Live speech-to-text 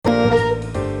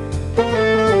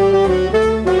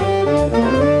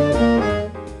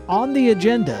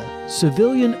agenda,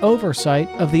 civilian oversight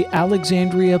of the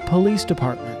Alexandria Police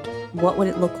Department. What would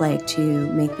it look like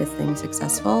to make this thing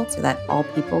successful so that all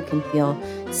people can feel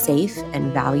safe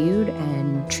and valued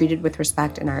and treated with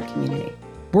respect in our community?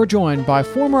 We're joined by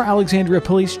former Alexandria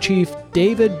Police Chief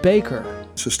David Baker.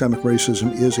 Systemic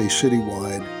racism is a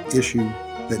citywide issue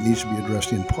that needs to be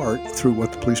addressed in part through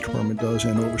what the police department does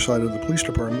and oversight of the police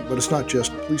department, but it's not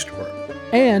just the police department.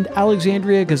 And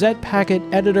Alexandria Gazette Packet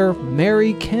editor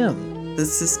Mary Kim. The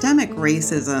systemic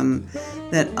racism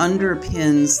that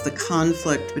underpins the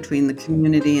conflict between the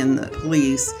community and the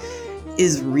police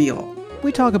is real.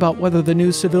 We talk about whether the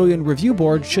new Civilian Review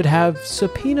Board should have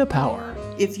subpoena power.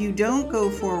 If you don't go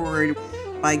forward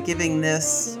by giving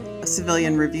this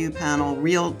civilian review panel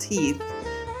real teeth,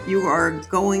 you are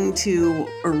going to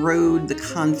erode the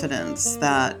confidence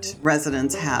that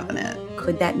residents have in it.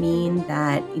 Could that mean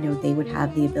that, they would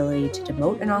have the ability to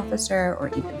demote an officer or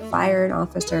even fire an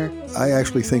officer? I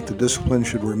actually think the discipline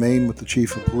should remain with the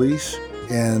chief of police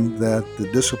and that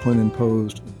the discipline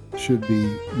imposed should be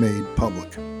made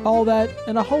public. All that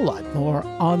and a whole lot more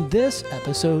on this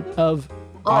episode of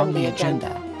On the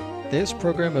Agenda. This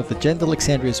program of Agenda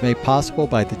Alexandria is made possible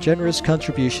by the generous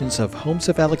contributions of Homes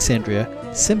of Alexandria,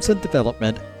 Simpson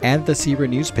Development, and the Zebra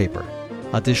newspaper.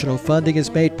 Additional funding is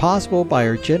made possible by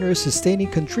our generous sustaining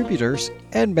contributors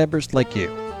and members like you.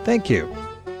 Thank you.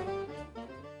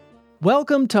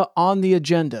 Welcome to On the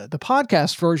Agenda, the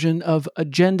podcast version of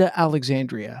Agenda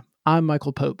Alexandria. I'm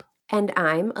Michael Pope. And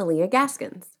I'm Aaliyah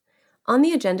Gaskins. On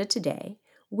the agenda today,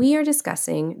 we are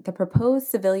discussing the proposed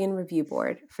Civilian Review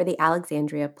Board for the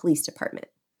Alexandria Police Department.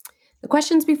 The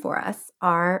questions before us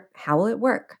are, how will it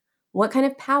work? What kind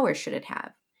of power should it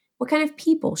have? What kind of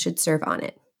people should serve on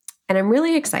it? And I'm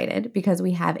really excited because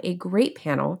we have a great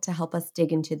panel to help us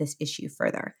dig into this issue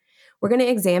further. We're going to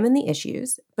examine the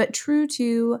issues, but true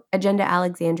to Agenda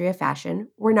Alexandria fashion,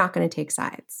 we're not going to take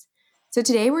sides. So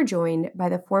today we're joined by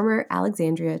the former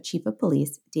Alexandria Chief of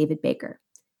Police, David Baker.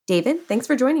 David, thanks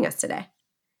for joining us today.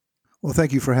 Well,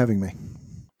 thank you for having me.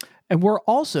 And we're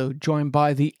also joined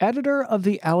by the editor of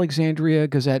the Alexandria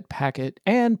Gazette Packet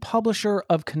and publisher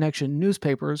of Connection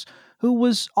newspapers, who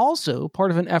was also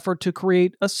part of an effort to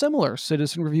create a similar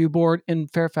citizen review board in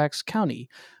Fairfax County.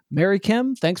 Mary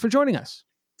Kim, thanks for joining us.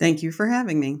 Thank you for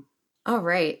having me. All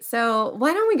right. So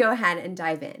why don't we go ahead and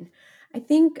dive in? I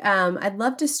think I'd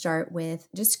love to start with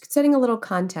just setting a little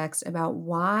context about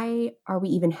why are we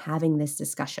even having this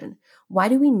discussion? Why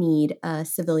do we need a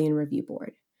civilian review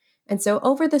board? And so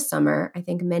over the summer, I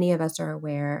think many of us are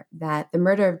aware that the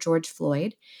murder of George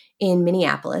Floyd in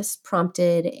Minneapolis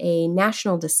prompted a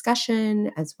national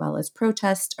discussion as well as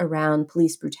protest around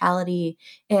police brutality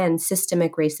and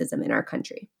systemic racism in our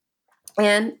country.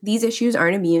 And these issues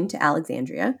aren't immune to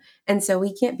Alexandria, and so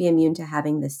we can't be immune to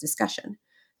having this discussion.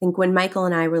 I think when Michael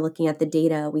and I were looking at the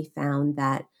data, we found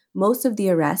that most of the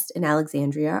arrests in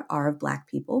Alexandria are of Black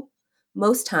people.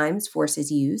 Most times force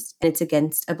is used, and it's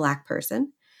against a Black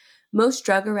person. Most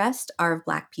drug arrests are of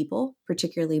Black people,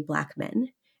 particularly Black men.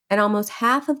 And almost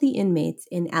half of the inmates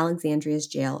in Alexandria's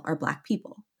jail are Black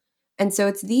people. And so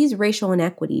it's these racial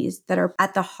inequities that are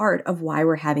at the heart of why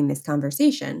we're having this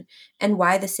conversation and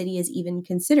why the city is even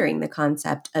considering the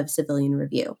concept of civilian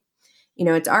review.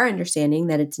 It's our understanding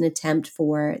that it's an attempt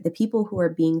for the people who are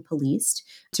being policed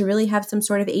to really have some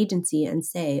sort of agency and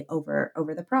say over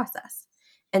the process.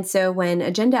 And so when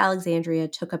Agenda Alexandria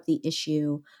took up the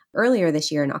issue earlier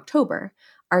this year in October,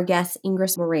 our guest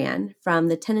Ingrid Moran from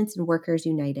the Tenants and Workers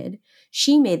United,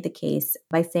 she made the case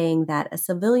by saying that a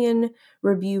civilian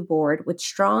review board with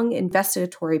strong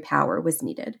investigatory power was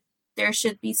needed. There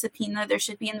should be subpoena, there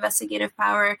should be investigative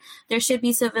power, there should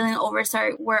be civilian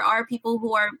oversight where our people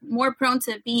who are more prone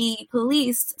to be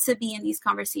policed to be in these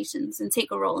conversations and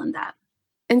take a role in that.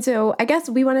 And so I guess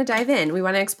we want to dive in. We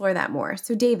want to explore that more.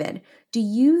 So David, do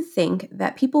you think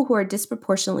that people who are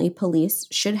disproportionately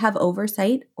policed should have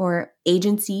oversight or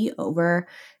agency over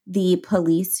the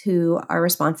police who are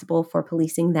responsible for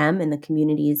policing them in the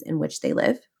communities in which they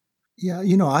live? Yeah,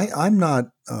 I'm not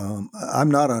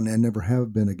on and never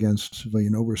have been against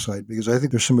civilian oversight because I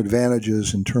think there's some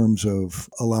advantages in terms of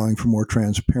allowing for more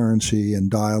transparency and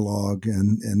dialogue,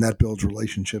 and that builds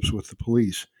relationships with the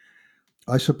police.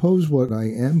 I suppose what I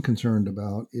am concerned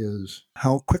about is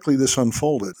how quickly this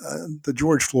unfolded. The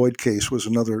George Floyd case was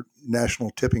another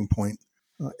national tipping point.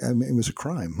 It was a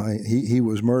crime. He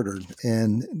was murdered,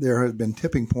 and there had been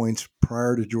tipping points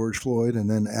prior to George Floyd and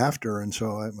then after, and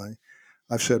so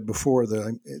I've said before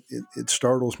that it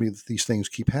startles me that these things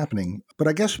keep happening. But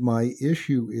I guess my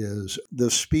issue is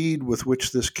the speed with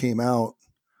which this came out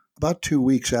about 2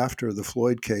 weeks after the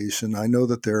Floyd case, and I know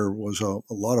that there was a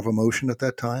lot of emotion at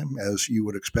that time, as you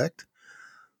would expect.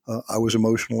 I was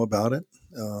emotional about it,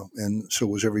 and so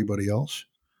was everybody else.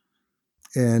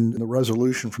 And the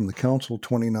resolution from the council,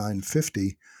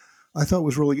 2950, I thought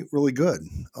was really, really good.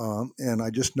 And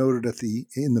I just noted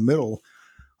in the middle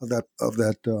of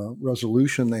that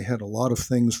resolution, they had a lot of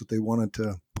things that they wanted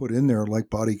to put in there, like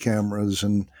body cameras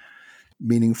and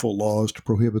meaningful laws to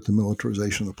prohibit the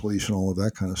militarization of the police and all of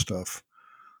that kind of stuff.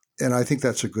 And I think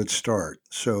that's a good start.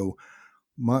 So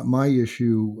my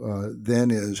issue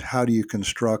then is, how do you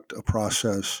construct a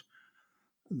process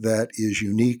that is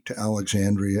unique to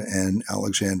Alexandria and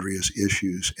Alexandria's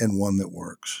issues, and one that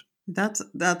works? That's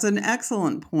an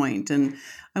excellent point. And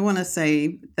I want to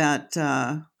say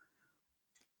that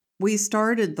we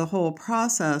started the whole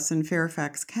process in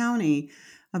Fairfax County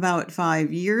about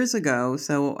 5 years ago,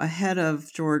 so ahead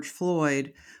of George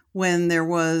Floyd, when there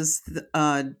was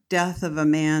a death of a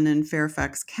man in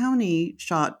Fairfax County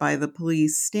shot by the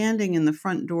police standing in the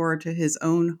front door to his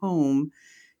own home.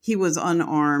 He was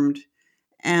unarmed,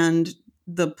 and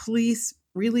the police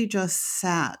really just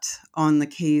sat on the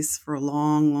case for a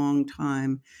long, long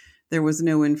time. There was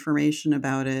no information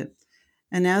about it.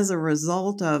 And as a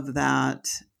result of that,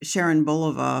 Sharon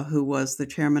Bulova, who was the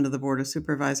chairman of the Board of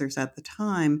Supervisors at the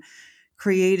time,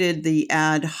 created the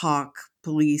Ad Hoc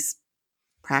Police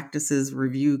Practices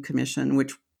Review Commission,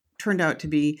 which turned out to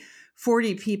be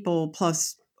 40 people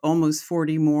plus almost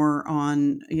 40 more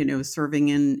on, serving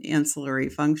in ancillary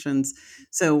functions.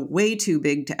 So way too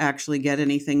big to actually get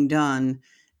anything done,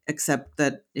 except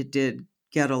that it did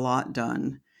get a lot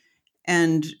done.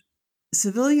 And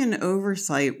civilian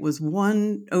oversight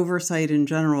in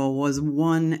general was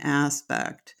one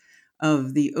aspect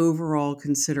of the overall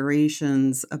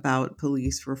considerations about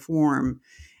police reform.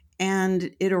 And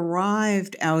it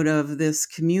arrived out of this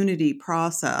community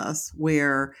process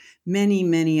where many,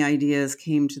 many ideas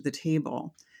came to the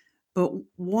table. But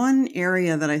one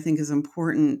area that I think is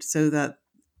important, so that,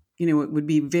 it would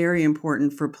be very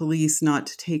important for police not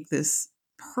to take this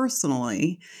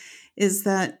personally, is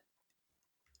that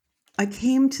I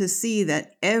came to see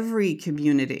that every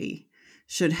community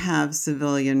should have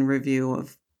civilian review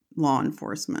of law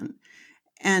enforcement.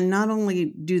 And not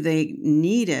only do they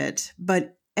need it,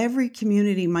 but every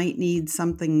community might need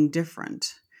something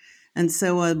different. And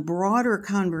so a broader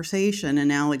conversation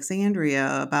in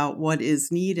Alexandria about what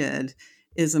is needed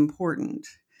is important.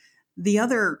 The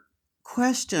other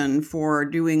question for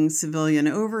doing civilian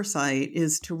oversight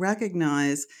is to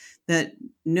recognize that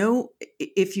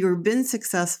if you've been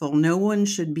successful, no one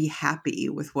should be happy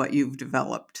with what you've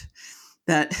developed.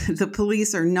 That the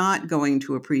police are not going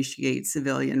to appreciate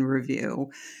civilian review,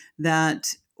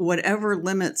 that whatever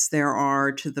limits there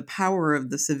are to the power of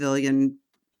the civilian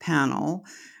panel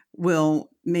will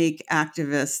make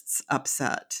activists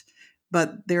upset.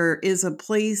 But there is a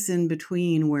place in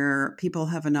between where people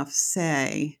have enough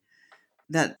say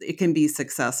that it can be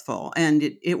successful.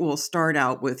 And it will start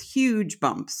out with huge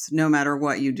bumps no matter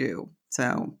what you do.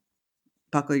 So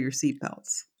buckle your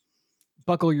seatbelts.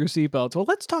 Buckle your seatbelts. Well,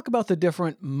 let's talk about the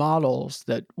different models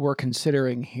that we're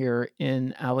considering here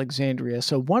in Alexandria.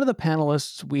 So one of the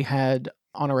panelists we had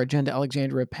on our Agenda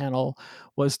Alexandria panel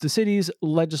was the city's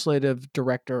legislative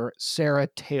director, Sarah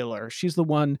Taylor. She's the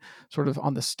one sort of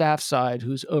on the staff side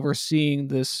who's overseeing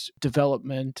this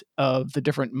development of the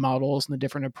different models and the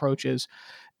different approaches.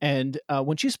 And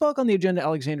when she spoke on the Agenda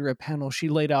Alexandria panel, she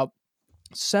laid out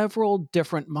several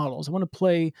different models. I want to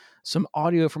play some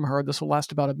audio from her. This will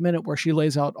last about a minute, where she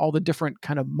lays out all the different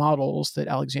kind of models that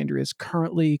Alexandria is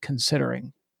currently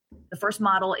considering. The first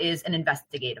model is an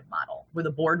investigative model, where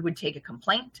the board would take a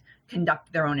complaint,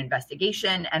 conduct their own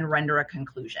investigation, and render a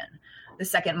conclusion. The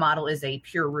second model is a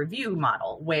peer review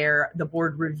model, where the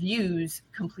board reviews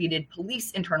completed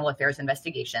police internal affairs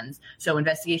investigations. So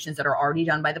investigations that are already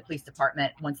done by the police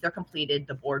department, once they're completed,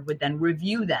 the board would then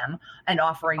review them and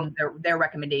offering their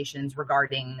recommendations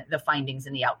regarding the findings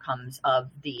and the outcomes of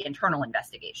the internal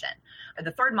investigation.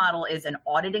 The third model is an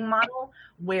auditing model,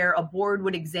 where a board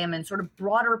would examine sort of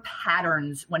broader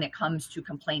patterns when it comes to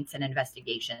complaints and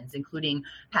investigations, including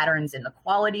patterns in the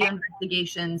quality of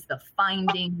investigations, the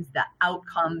findings, the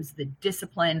outcomes, the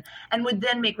discipline, and would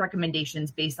then make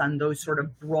recommendations based on those sort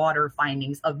of broader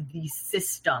findings of the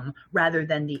system rather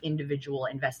than the individual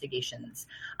investigations.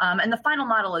 And the final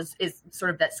model is sort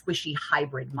of that squishy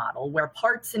hybrid model, where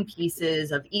parts and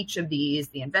pieces of each of these,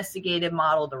 the investigative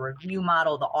model, the review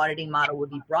model, the auditing model,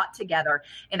 would be brought together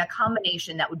in a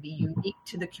combination that would be unique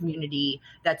to the community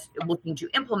that's looking to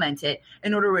implement it,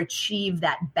 in order to achieve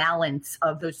that balance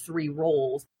of those three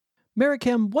roles. Mary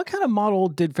Kim, what kind of model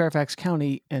did Fairfax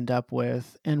County end up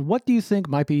with, and what do you think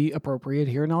might be appropriate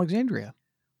here in Alexandria?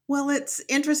 Well, it's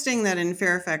interesting that in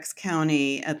Fairfax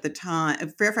County at the time,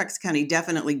 Fairfax County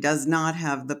definitely does not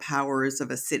have the powers of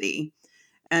a city.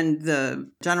 And the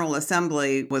General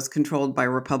Assembly was controlled by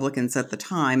Republicans at the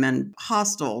time and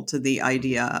hostile to the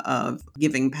idea of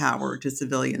giving power to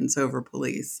civilians over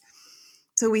police.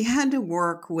 So we had to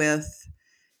work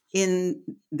in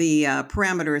the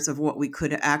parameters of what we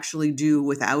could actually do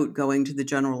without going to the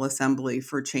General Assembly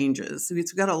for changes. So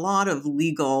we've got a lot of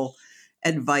legal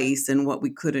advice and what we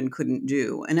could and couldn't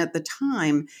do. And at the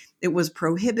time, it was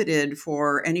prohibited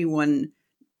for anyone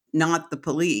not the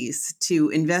police to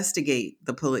investigate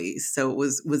the police. So it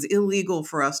was illegal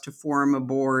for us to form a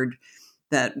board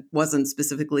that wasn't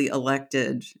specifically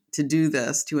elected to do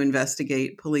this, to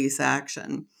investigate police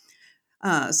action.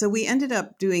 So we ended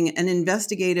up doing an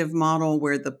investigative model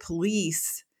where the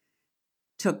police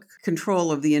took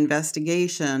control of the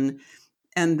investigation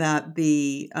and that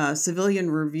the civilian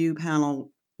review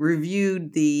panel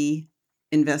reviewed the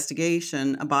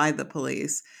investigation by the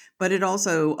police. But it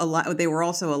also they were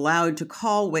also allowed to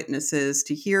call witnesses,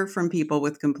 to hear from people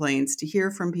with complaints, to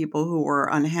hear from people who were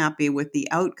unhappy with the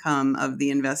outcome of the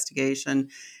investigation.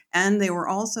 And they were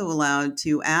also allowed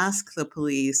to ask the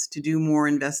police to do more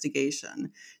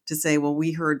investigation, to say, well,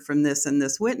 we heard from this and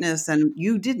this witness and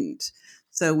you didn't.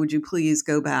 So would you please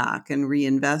go back and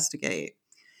reinvestigate?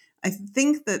 I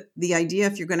think that the idea,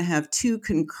 if you're going to have two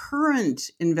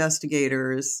concurrent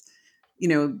investigators,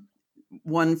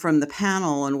 one from the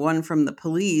panel and one from the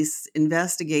police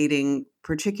investigating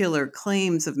particular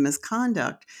claims of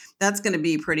misconduct, that's going to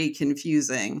be pretty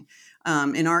confusing.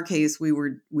 In our case,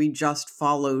 we just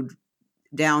followed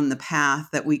down the path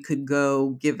that we could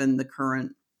go given the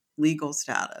current legal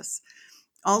status.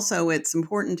 Also, it's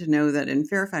important to know that in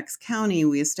Fairfax County,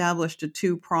 we established a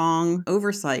two-prong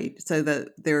oversight so that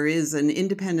there is an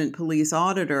independent police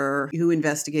auditor who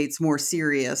investigates more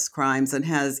serious crimes and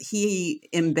he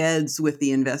embeds with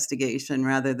the investigation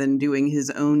rather than doing his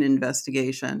own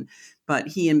investigation, but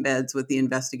he embeds with the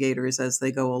investigators as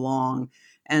they go along.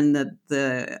 And that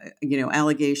the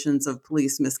allegations of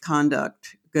police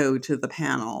misconduct go to the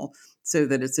panel so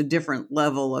that it's a different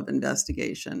level of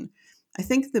investigation. I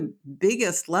think the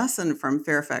biggest lesson from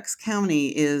Fairfax County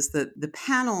is that the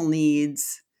panel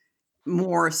needs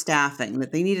more staffing,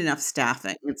 that they need enough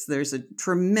staffing. There's a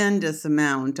tremendous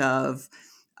amount of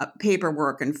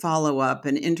paperwork and follow-up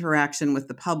and interaction with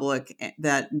the public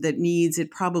that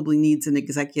probably needs an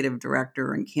executive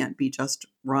director and can't be just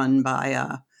run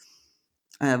by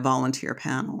a volunteer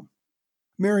panel.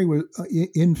 Mary,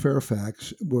 in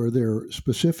Fairfax, were there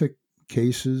specific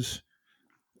cases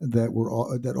that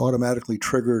automatically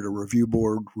triggered a review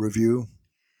board review?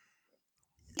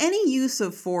 Any use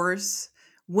of force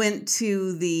went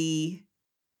to the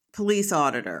police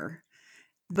auditor,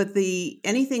 but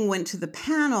anything went to the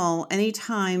panel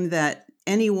anytime that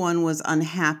anyone was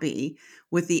unhappy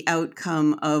with the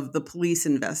outcome of the police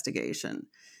investigation,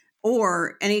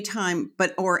 or anytime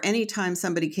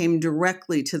somebody came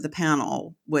directly to the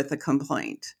panel with a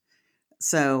complaint.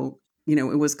 So,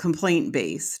 it was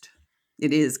complaint-based.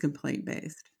 It is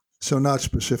complaint-based. So not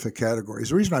specific categories.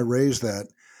 The reason I raise that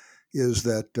is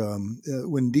that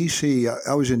when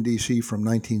I was in D.C. from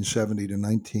 1970 to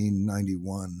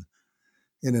 1991.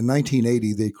 And in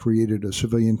 1980, they created a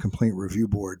civilian complaint review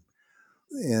board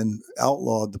and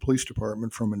outlawed the police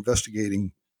department from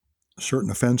investigating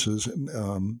certain offenses,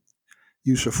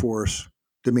 use of force,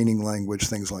 demeaning language,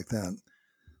 things like that.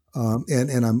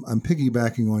 And I'm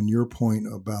piggybacking on your point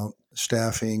about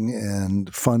staffing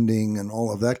and funding and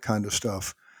all of that kind of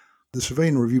stuff. The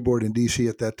Civilian Review Board in D.C.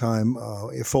 at that time,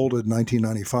 it folded in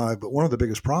 1995, but one of the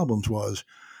biggest problems was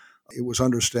it was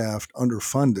understaffed,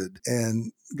 underfunded,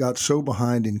 and got so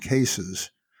behind in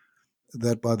cases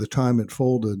that by the time it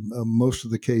folded, most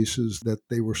of the cases that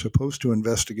they were supposed to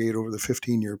investigate over the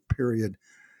 15-year period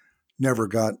never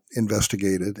got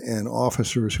investigated, and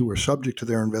officers who were subject to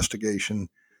their investigation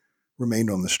remained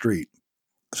on the street.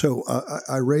 So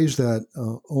I raise that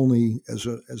only as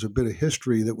a bit of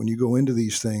history, that when you go into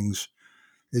these things,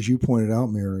 as you pointed out,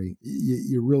 Mary,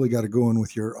 you really got to go in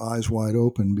with your eyes wide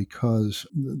open, because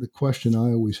the question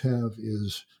I always have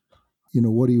is,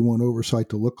 what do you want oversight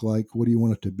to look like? What do you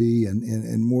want it to be?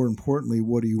 And more importantly,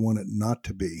 what do you want it not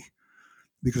to be?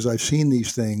 Because I've seen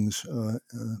these things,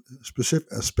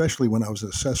 especially when I was an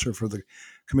assessor for the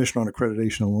Commission on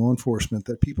Accreditation of Law Enforcement,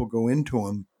 that people go into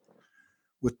them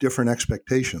with different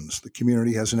expectations. The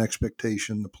community has an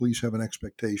expectation, the police have an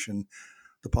expectation,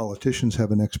 the politicians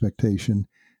have an expectation,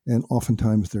 and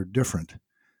oftentimes they're different.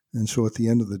 And so at the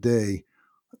end of the day,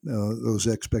 those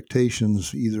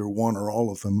expectations, either one or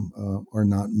all of them, are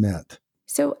not met.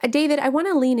 So, David, I want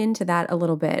to lean into that a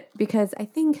little bit because I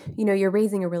think, you're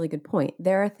raising a really good point.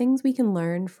 There are things we can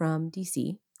learn from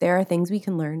DC. There are things we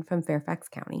can learn from Fairfax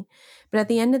County. But at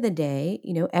the end of the day,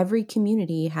 every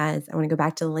community has, I want to go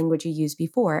back to the language you used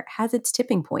before, has its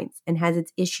tipping points and has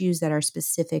its issues that are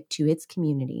specific to its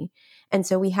community. And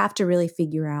so we have to really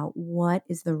figure out what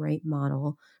is the right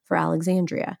model for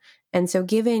Alexandria. And so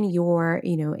given your,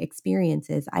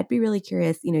 experiences, I'd be really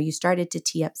curious, you started to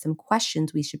tee up some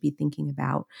questions we should be thinking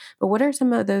about, but what are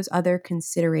some of those other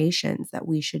considerations that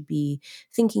we should be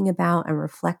thinking about and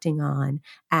reflecting on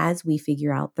as we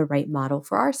figure out the right model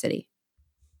for our city?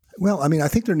 Well, I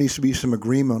think there needs to be some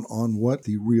agreement on what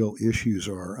the real issues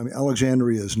are.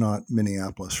 Alexandria is not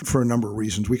Minneapolis for a number of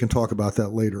reasons. We can talk about that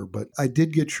later. But I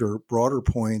did get your broader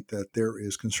point that there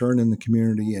is concern in the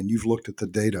community, and you've looked at the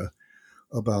data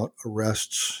about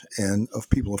arrests and of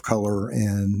people of color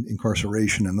and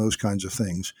incarceration and those kinds of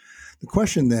things. The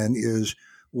question then is,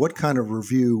 what kind of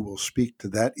review will speak to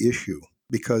that issue?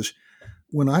 Because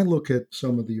when I look at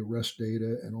some of the arrest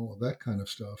data and all of that kind of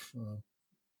stuff,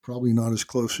 probably not as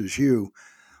close as you,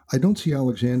 I don't see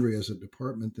Alexandria as a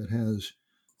department that has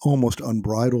almost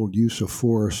unbridled use of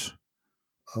force.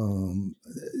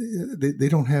 They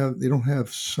don't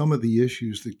have some of the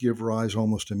issues that give rise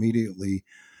almost immediately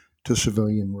to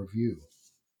civilian review.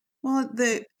 Well,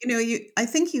 I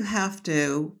think you have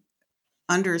to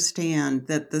understand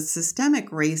that the systemic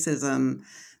racism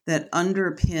that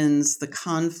underpins the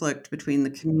conflict between the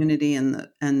community and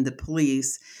the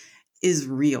police is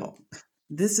real.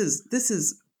 This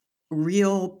is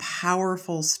real,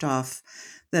 powerful stuff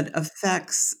that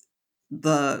affects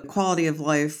the quality of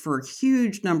life for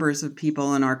huge numbers of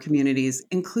people in our communities,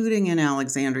 including in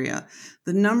Alexandria.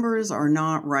 The numbers are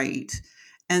not right.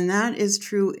 And that is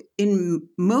true in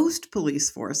most police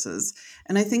forces.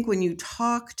 And I think when you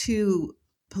talk to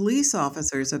police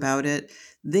officers about it,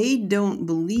 they don't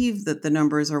believe that the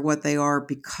numbers are what they are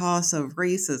because of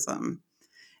racism.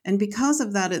 And because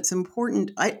of that, it's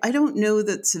important. I don't know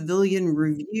that civilian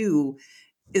review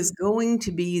is going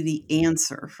to be the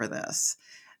answer for this,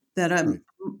 that a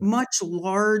much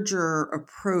larger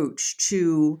approach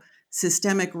to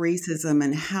systemic racism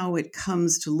and how it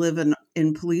comes to live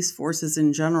in police forces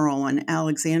in general and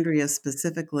Alexandria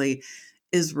specifically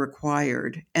is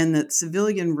required, and that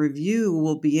civilian review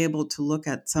will be able to look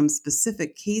at some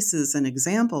specific cases and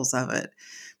examples of it,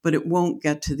 but it won't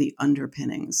get to the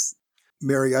underpinnings.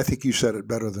 Mary, I think you said it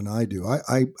better than I do.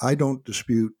 I don't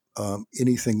dispute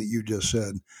anything that you just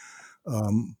said.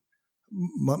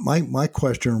 My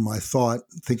question or my thought,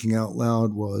 thinking out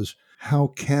loud, was how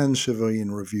can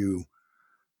civilian review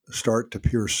start to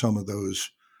pierce some of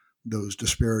those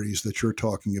disparities that you're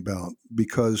talking about?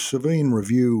 Because civilian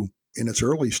review in its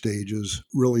early stages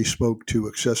really spoke to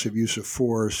excessive use of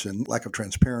force and lack of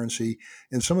transparency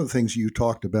and some of the things you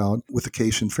talked about with the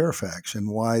case in Fairfax and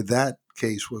why that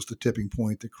case was the tipping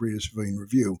point that created civilian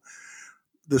review.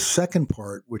 The second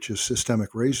part, which is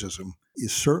systemic racism,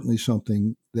 is certainly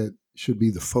something that should be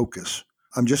the focus.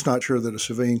 I'm just not sure that a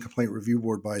civilian complaint review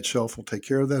board by itself will take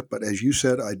care of that. But as you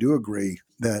said, I do agree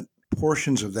that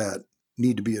portions of that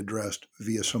need to be addressed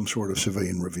via some sort of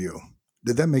civilian review.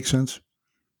 Did that make sense?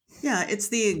 Yeah,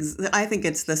 I think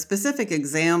it's the specific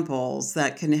examples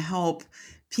that can help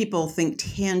people think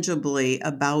tangibly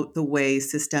about the way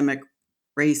systemic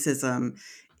racism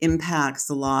impacts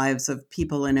the lives of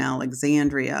people in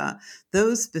Alexandria.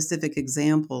 Those specific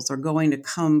examples are going to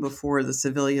come before the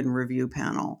civilian review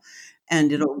panel.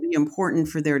 And it'll be important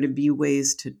for there to be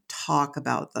ways to talk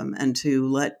about them and to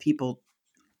let people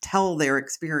tell their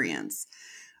experience.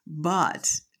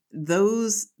 But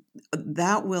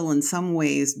that will in some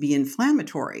ways be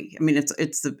inflammatory.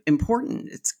 It's important,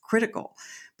 it's critical.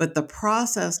 But the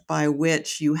process by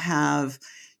which you have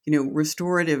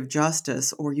restorative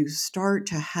justice, or you start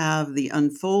to have the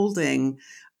unfolding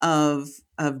of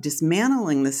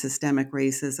dismantling the systemic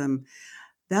racism,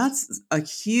 that's a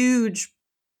huge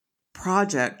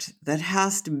project that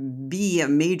has to be a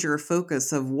major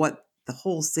focus of what the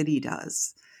whole city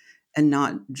does, and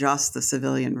not just the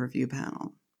civilian review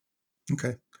panel.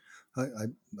 Okay,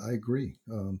 I agree.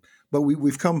 But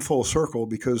we've come full circle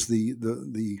because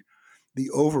the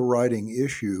overriding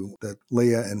issue that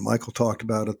Leah and Michael talked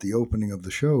about at the opening of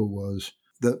the show was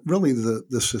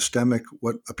the systemic,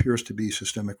 what appears to be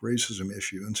systemic racism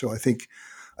issue. And so I think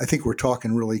we're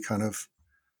talking really kind of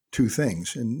two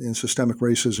things. And systemic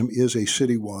racism is a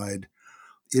citywide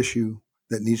issue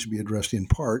that needs to be addressed in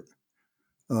part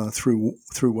through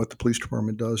what the police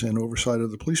department does and oversight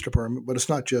of the police department. But it's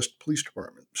not just police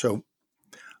department. So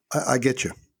I get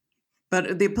you.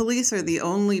 But the police are the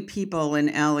only people in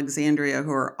Alexandria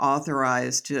who are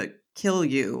authorized to kill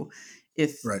you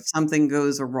if Right. something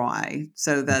goes awry.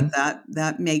 So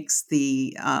that makes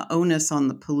the onus on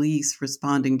the police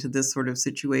responding to this sort of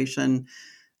situation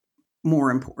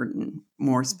more important,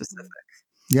 more specific.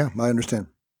 Yeah, I understand.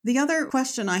 The other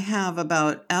question I have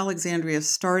about Alexandria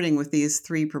starting with these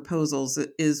three proposals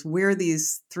is where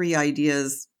these three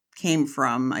ideas came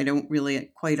from. I don't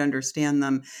really quite understand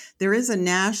them. There is a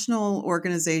national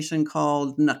organization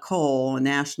called NACOLE,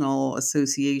 National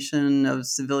Association of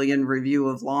Civilian Review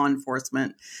of Law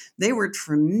Enforcement. They were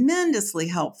tremendously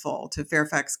helpful to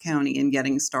Fairfax County in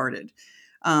getting started.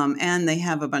 And they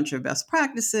have a bunch of best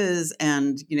practices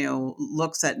and,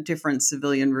 looks at different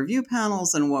civilian review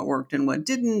panels and what worked and what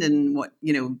didn't and what,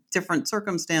 different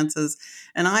circumstances.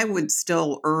 And I would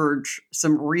still urge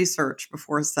some research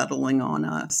before settling on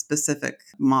a specific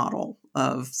model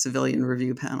of civilian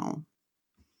review panel.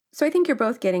 So I think you're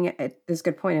both getting at this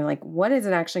good point of like, what is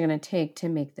it actually going to take to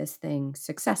make this thing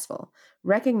successful?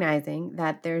 Recognizing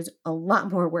that there's a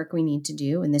lot more work we need to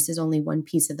do. And this is only one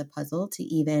piece of the puzzle to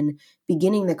even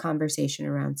beginning the conversation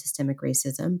around systemic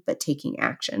racism, but taking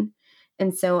action.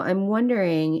 And so I'm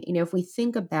wondering, if we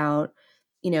think about,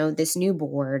 this new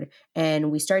board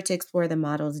and we start to explore the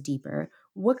models deeper,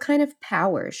 what kind of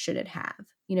powers should it have?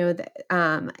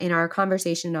 In our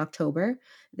conversation in October,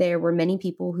 there were many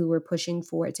people who were pushing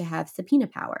for it to have subpoena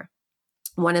power.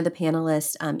 One of the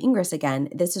panelists, Ingris, again,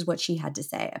 this is what she had to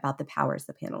say about the powers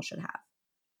the panel should have.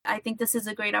 I think this is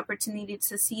a great opportunity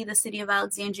to see the city of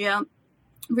Alexandria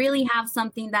really have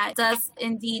something that does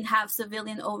indeed have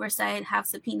civilian oversight, have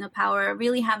subpoena power,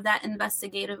 really have that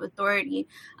investigative authority,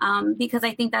 because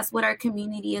I think that's what our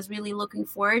community is really looking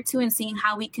forward to and seeing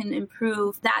how we can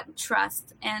improve that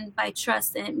trust. And by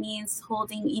trust, it means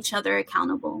holding each other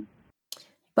accountable.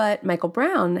 But Michael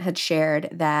Brown had shared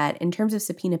that in terms of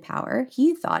subpoena power,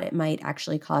 he thought it might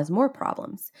actually cause more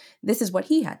problems. This is what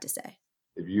he had to say.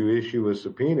 If you issue a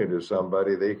subpoena to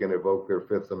somebody, they can evoke their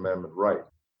Fifth Amendment right.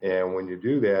 And when you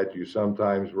do that, you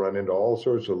sometimes run into all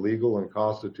sorts of legal and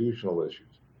constitutional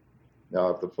issues. Now,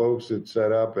 if the folks that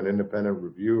set up an independent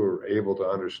review are able to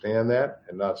understand that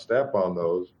and not step on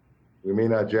those, we may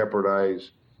not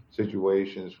jeopardize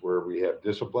situations where we have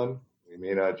discipline. We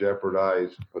may not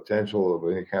jeopardize potential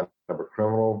of any kind of a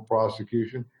criminal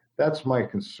prosecution. That's my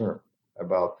concern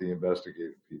about the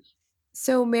investigative piece.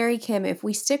 So, Mary Kim, if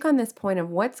we stick on this point of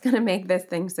what's going to make this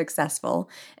thing successful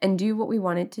and do what we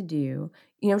want it to do,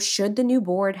 should the new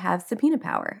board have subpoena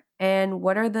power? And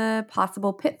what are the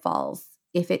possible pitfalls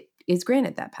if it is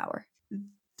granted that power?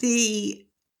 The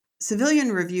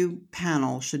civilian review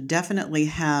panel should definitely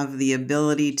have the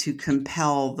ability to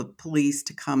compel the police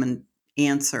to come and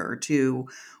answer to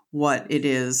what it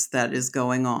is that is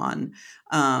going on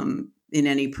in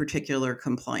any particular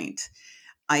complaint.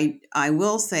 I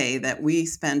will say that we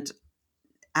spent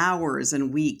hours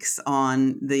and weeks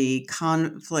on the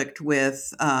conflict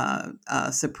with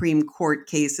Supreme Court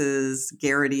cases,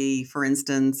 Garrity, for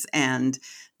instance, and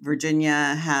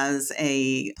Virginia has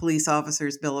a police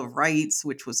officer's Bill of Rights,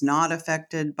 which was not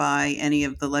affected by any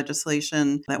of the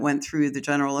legislation that went through the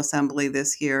General Assembly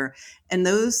this year. And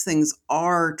those things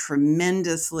are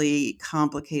tremendously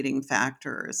complicating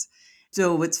factors.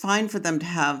 So it's fine for them to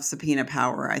have subpoena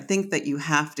power. I think that you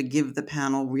have to give the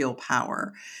panel real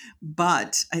power.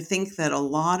 But I think that a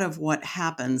lot of what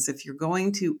happens, if you're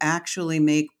going to actually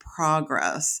make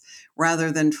progress, rather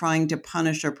than trying to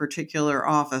punish a particular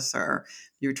officer,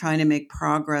 you're trying to make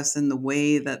progress in the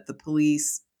way that the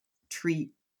police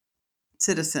treat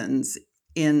citizens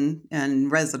and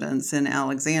residents in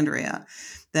Alexandria,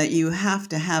 that you have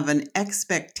to have an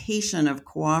expectation of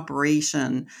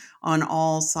cooperation on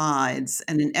all sides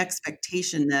and an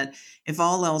expectation that if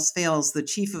all else fails, the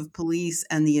chief of police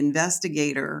and the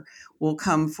investigator will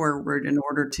come forward in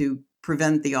order to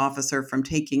prevent the officer from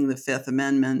taking the Fifth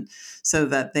Amendment so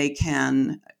that they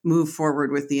can move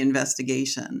forward with the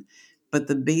investigation. But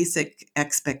the basic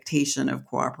expectation of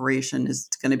cooperation is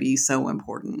going to be so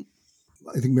important.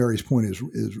 I think Mary's point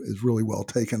is really well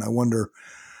taken. I wonder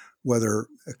whether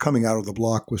coming out of the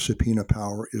block with subpoena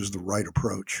power is the right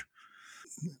approach.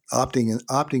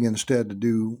 Opting instead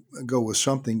to go with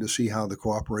something to see how the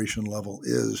cooperation level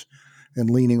is, and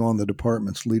leaning on the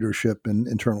department's leadership and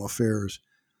internal affairs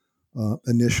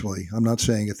initially. I'm not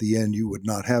saying at the end you would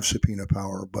not have subpoena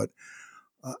power, but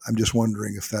I'm just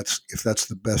wondering if that's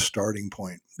the best starting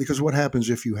point. Because what happens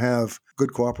if you have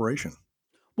good cooperation?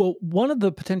 Well, one of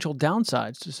the potential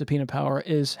downsides to subpoena power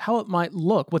is how it might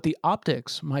look, what the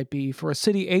optics might be for a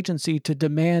city agency to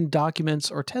demand documents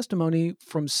or testimony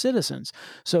from citizens.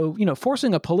 So,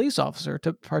 forcing a police officer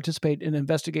to participate in an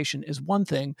investigation is one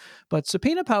thing, but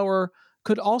subpoena power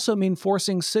could also mean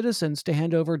forcing citizens to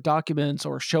hand over documents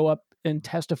or show up and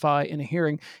testify in a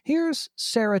hearing. Here's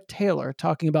Sarah Taylor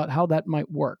talking about how that might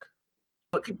work.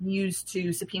 It could be used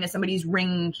to subpoena somebody's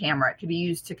Ring camera. It could be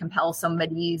used to compel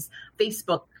somebody's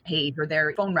Facebook page or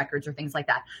their phone records or things like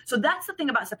that. So that's the thing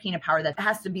about subpoena power that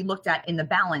has to be looked at in the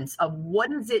balance of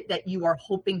what is it that you are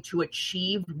hoping to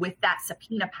achieve with that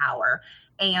subpoena power,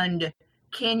 and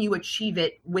can you achieve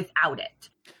it without it?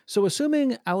 So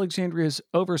assuming Alexandria's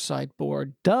oversight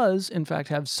board does, in fact,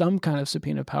 have some kind of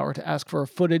subpoena power to ask for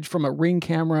footage from a Ring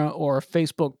camera or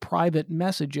Facebook private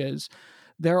messages,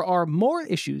 there are more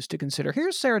issues to consider.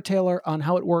 Here's Sarah Taylor on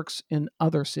how it works in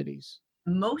other cities.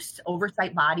 Most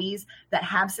oversight bodies that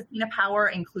have subpoena power,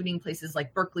 including places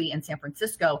like Berkeley and San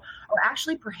Francisco, are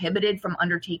actually prohibited from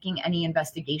undertaking any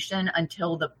investigation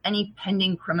until any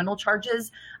pending criminal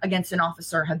charges against an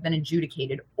officer have been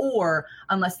adjudicated, or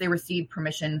unless they receive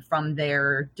permission from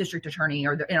their district attorney,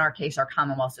 or in our case, our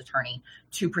Commonwealth's attorney,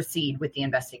 to proceed with the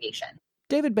investigation.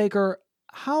 David Baker,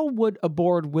 how would a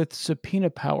board with subpoena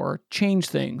power change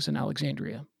things in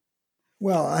Alexandria?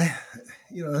 Well,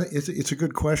 it's a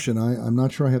good question. I'm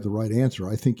not sure I have the right answer.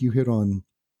 I think you hit on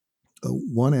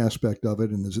one aspect of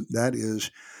it, and that is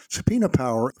subpoena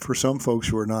power for some folks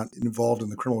who are not involved in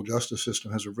the criminal justice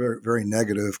system has a very, very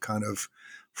negative kind of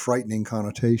frightening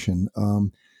connotation.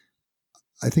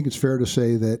 I think it's fair to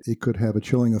say that it could have a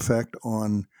chilling effect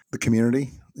on the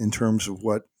community in terms of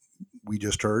what we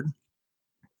just heard.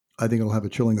 I think it'll have a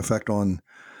chilling effect on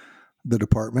the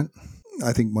department.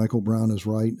 I think Michael Brown is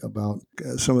right about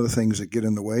some of the things that get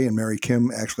in the way, and Mary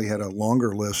Kim actually had a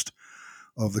longer list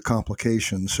of the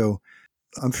complications. So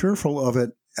I'm fearful of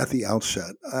it at the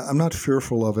outset. I'm not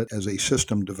fearful of it as a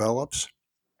system develops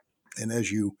and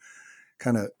as you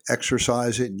kind of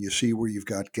exercise it and you see where you've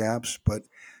got gaps, but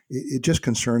it just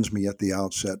concerns me at the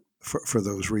outset for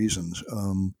those reasons.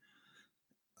 And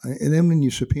then when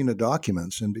you subpoena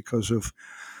documents, and because of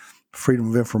freedom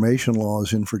of information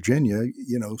laws in Virginia,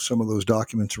 some of those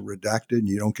documents are redacted and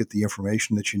you don't get the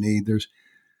information that you need. There's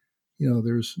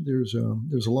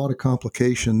a lot of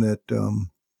complication that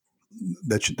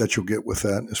you'll get with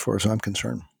that, as far as I'm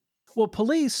concerned. Well,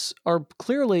 police are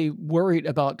clearly worried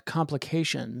about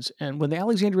complications. And when the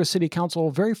Alexandria City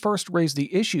Council very first raised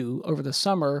the issue over the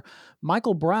summer,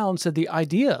 Michael Brown said the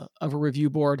idea of a review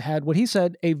board had what he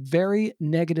said a very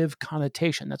negative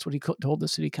connotation. That's what he told the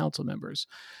city council members.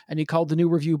 And he called the new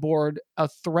review board a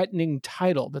threatening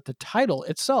title, that the title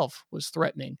itself was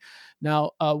threatening.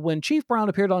 Now, when Chief Brown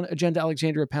appeared on Agenda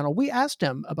Alexandria panel, we asked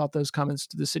him about those comments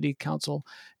to the city council.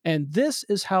 And this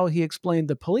is how he explained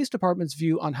the police department's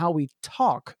view on how we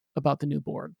talk about the new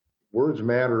board. Words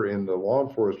matter in the law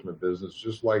enforcement business,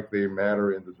 just like they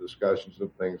matter in the discussions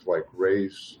of things like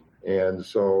race. And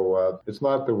so it's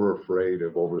not that we're afraid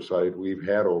of oversight. We've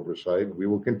had oversight. We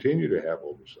will continue to have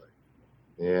oversight.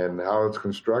 And how it's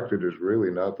constructed is really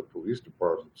not the police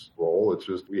department's role. It's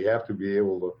just we have to be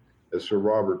able to, as Sir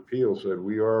Robert Peel said,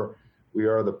 we are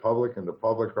the public and the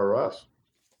public are us.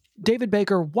 David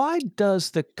Baker, why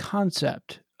does the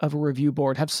concept of a review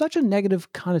board have such a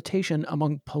negative connotation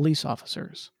among police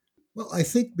officers? Well, I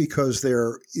think because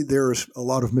there's a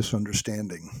lot of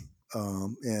misunderstanding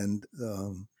and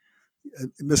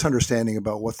misunderstanding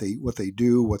about what they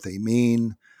do, what they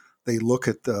mean. They look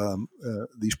at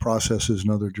these processes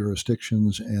in other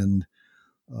jurisdictions, and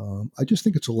I just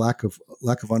think it's a lack of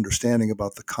understanding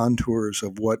about the contours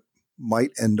of what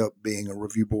might end up being a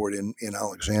review board in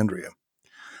Alexandria.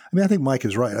 I mean, I think Mike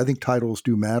is right. I think titles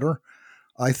do matter.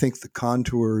 I think the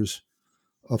contours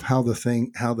of how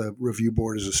the review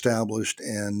board is established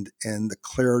and the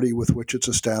clarity with which it's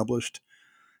established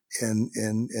and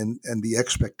the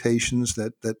expectations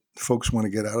that folks want to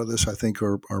get out of this, I think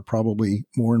are probably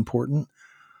more important.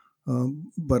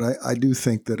 But I do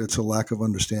think that it's a lack of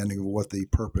understanding of what the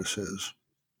purpose is.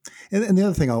 And the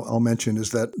other thing I'll mention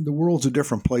is that the world's a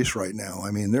different place right now.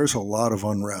 I mean, there's a lot of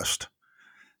unrest,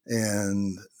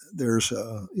 and there's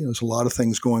a lot of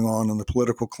things going on in the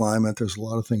political climate. There's a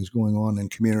lot of things going on in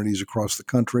communities across the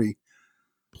country.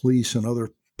 Police and other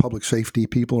public safety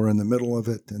people are in the middle of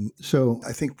it. And so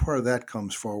I think part of that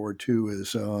comes forward too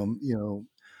is,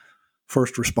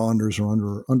 first responders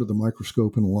are under the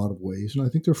microscope in a lot of ways. And I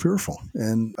think they're fearful.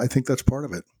 And I think that's part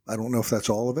of it. I don't know if that's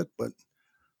all of it, but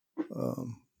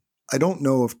I don't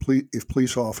know if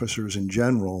police officers in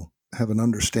general have an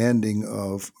understanding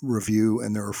of review,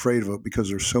 and they're afraid of it because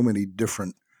there's so many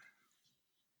different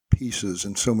pieces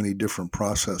and so many different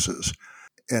processes.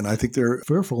 And I think they're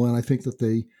fearful, and I think that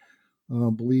they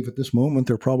believe at this moment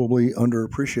they're probably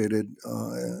underappreciated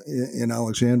in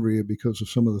Alexandria because of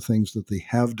some of the things that they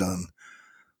have done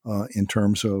in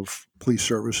terms of police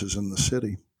services in the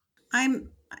city.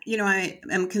 I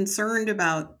am concerned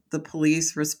about the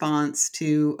police response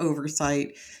to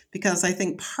oversight because I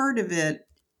think part of it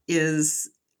is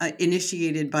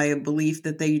initiated by a belief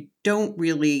that they don't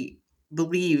really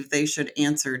believe they should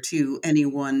answer to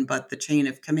anyone but the chain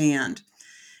of command.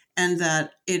 And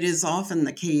that it is often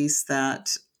the case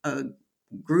that a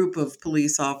group of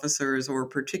police officers or a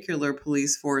particular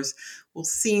police force will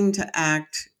seem to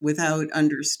act without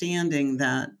understanding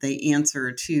that they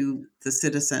answer to the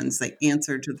citizens, they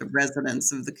answer to the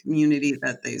residents of the community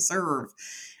that they serve,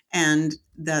 and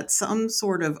that some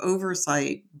sort of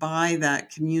oversight by that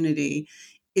community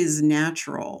is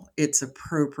natural, it's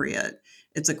appropriate.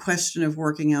 It's a question of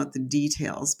working out the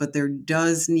details, but there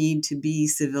does need to be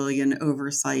civilian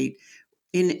oversight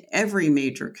in every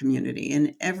major community,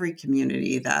 in every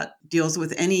community that deals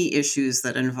with any issues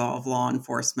that involve law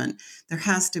enforcement. There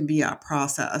has to be a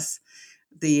process.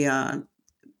 The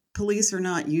police are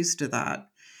not used to that.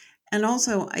 And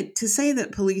also, to say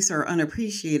that police are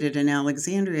unappreciated in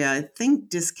Alexandria, I think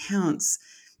discounts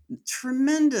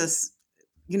tremendous,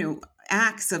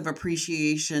 acts of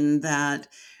appreciation that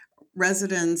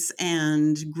residents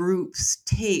and groups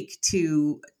take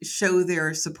to show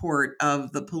their support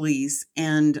of the police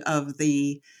and of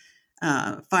the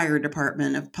fire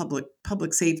department, of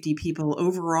public safety people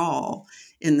overall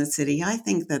in the city. I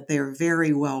think that they're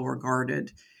very well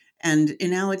regarded. And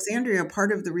in Alexandria,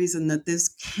 part of the reason that this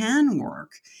can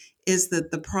work is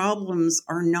that the problems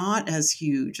are not as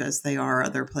huge as they are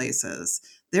other places.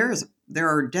 There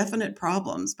are definite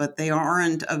problems, but they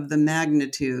aren't of the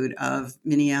magnitude of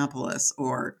Minneapolis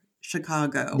or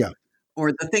Chicago. Yeah.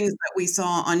 Or the things that we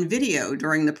saw on video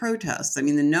during the protests. I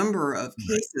mean, the number of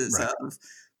cases of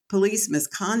police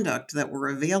misconduct that were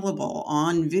available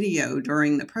on video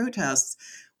during the protests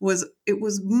was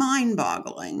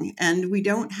mind-boggling. And we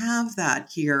don't have that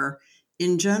here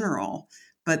in general,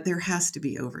 but there has to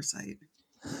be oversight.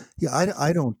 Yeah,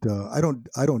 I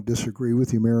don't disagree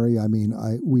with you, Mary. I mean,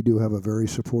 we do have a very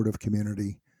supportive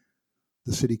community.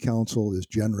 The city council is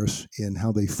generous in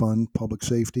how they fund public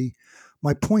safety.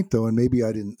 My point, though, and maybe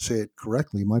I didn't say it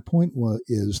correctly, my point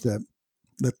is that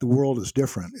the world is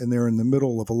different, and they're in the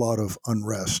middle of a lot of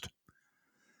unrest.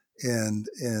 And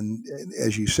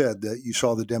as you said, that you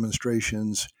saw the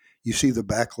demonstrations, you see the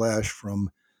backlash from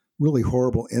really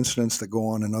horrible incidents that go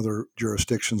on in other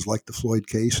jurisdictions, like the Floyd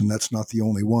case, and that's not the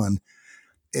only one.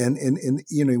 And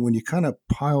when you kind of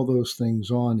pile those things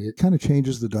on, it kind of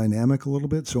changes the dynamic a little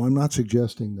bit. So I'm not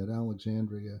suggesting that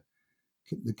Alexandria,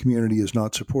 the community, is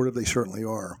not supportive. They certainly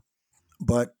are.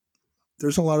 But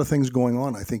there's a lot of things going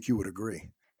on. I think you would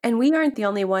agree. And we aren't the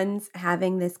only ones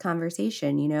having this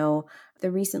conversation. The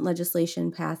recent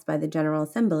legislation passed by the General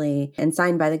Assembly and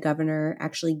signed by the governor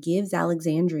actually gives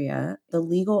Alexandria the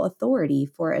legal authority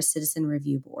for a citizen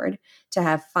review board to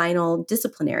have final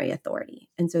disciplinary authority.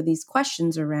 And so these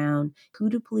questions around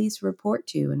who do police report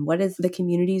to and what is the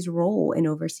community's role in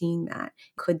overseeing that?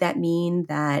 Could that mean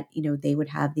that, they would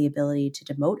have the ability to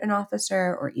demote an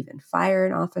officer or even fire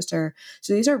an officer?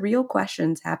 So these are real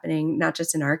questions happening, not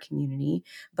just in our community,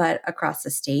 but across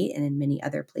the state and in many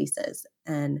other places.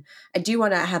 And I do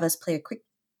want to have us play a quick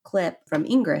clip from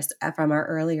Ingress from our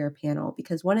earlier panel,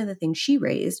 because one of the things she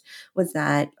raised was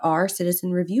that our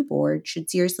citizen review board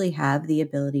should seriously have the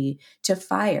ability to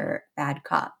fire bad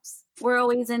cops. We're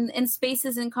always in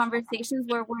spaces and conversations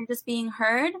where we're just being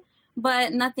heard,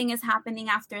 but nothing is happening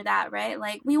after that, right?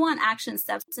 Like, we want action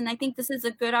steps. And I think this is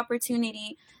a good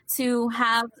opportunity to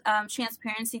have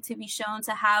transparency to be shown,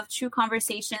 to have true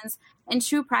conversations and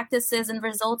true practices and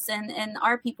results, and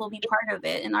our people be part of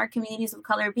it, and our communities of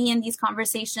color be in these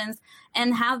conversations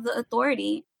and have the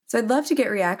authority. So I'd love to get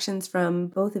reactions from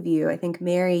both of you. I think,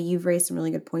 Mary, you've raised some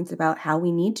really good points about how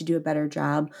we need to do a better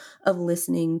job of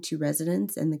listening to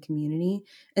residents and the community.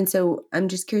 And so I'm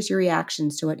just curious your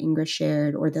reactions to what Ingress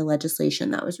shared or the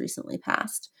legislation that was recently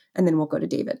passed. And then we'll go to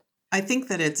David. I think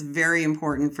that it's very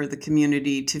important for the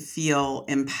community to feel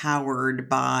empowered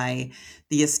by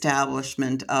the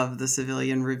establishment of the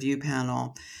Civilian Review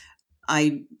Panel.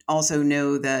 I also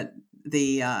know that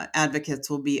the advocates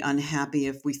will be unhappy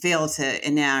if we fail to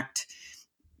enact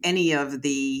any of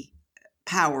the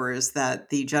powers that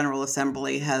the General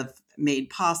Assembly have made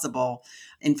possible.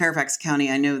 In Fairfax County,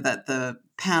 I know that the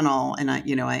panel, and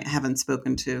I haven't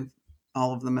spoken to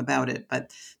all of them about it,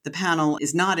 but the panel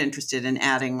is not interested in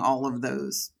adding all of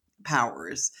those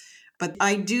powers. But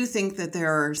I do think that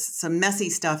there are some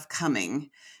messy stuff coming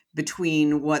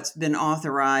between what's been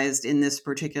authorized in this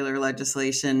particular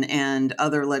legislation and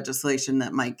other legislation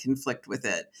that might conflict with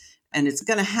it. And it's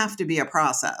going to have to be a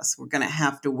process. We're going to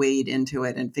have to wade into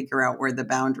it and figure out where the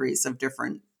boundaries of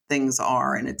different things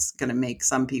are. And it's going to make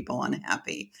some people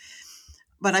unhappy.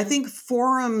 But I think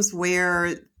forums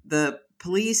where the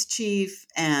police chief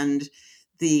and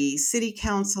the city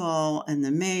council and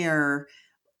the mayor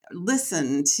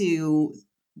listen to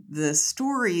the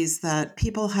stories that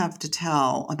people have to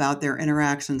tell about their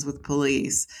interactions with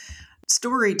police.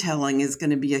 Storytelling is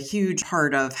going to be a huge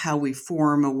part of how we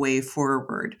form a way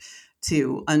forward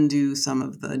to undo some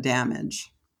of the damage.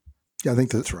 Yeah, I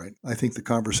think that's right. I think the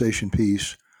conversation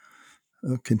piece,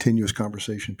 continuous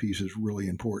conversation piece is really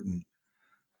important.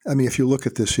 I mean, if you look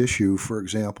at this issue, for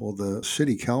example, the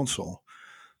city council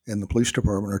and the police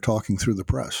department are talking through the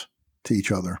press to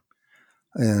each other.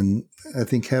 And I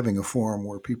think having a forum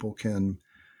where people can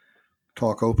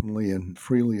talk openly and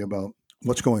freely about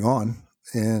what's going on,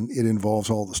 and it involves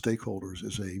all the stakeholders,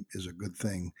 is a good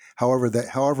thing. However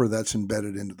that's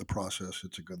embedded into the process,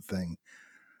 it's a good thing.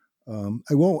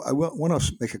 I want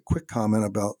to make a quick comment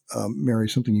about Mary,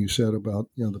 something you said about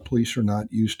the police are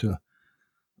not used to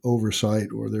oversight,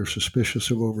 or they're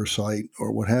suspicious of oversight,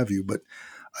 or what have you. But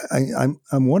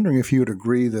I'm wondering if you would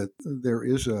agree that there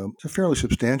is a fairly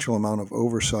substantial amount of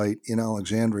oversight in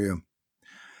Alexandria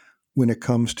when it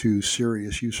comes to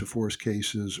serious use of force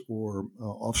cases or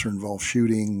officer-involved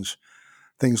shootings,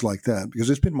 things like that. Because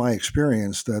it's been my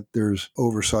experience that there's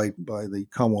oversight by the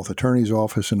Commonwealth Attorney's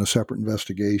Office in a separate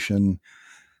investigation.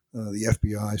 The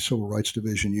FBI Civil Rights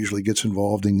Division usually gets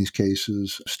involved in these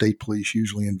cases. State police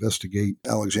usually investigate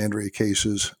Alexandria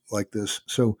cases like this.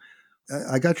 So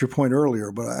I got your point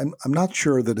earlier, but I'm not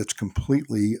sure that it's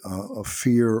completely a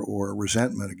fear or a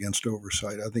resentment against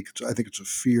oversight. I think it's a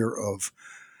fear of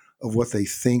what they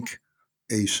think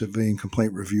a civilian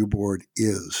complaint review board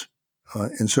is.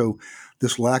 And so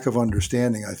this lack of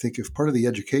understanding, I think if part of the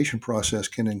education process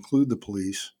can include the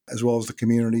police as well as the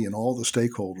community and all the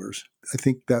stakeholders, I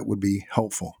think that would be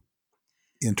helpful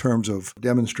in terms of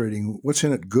demonstrating what's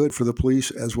in it good for the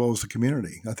police as well as the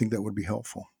community. I think that would be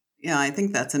helpful. Yeah, I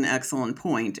think that's an excellent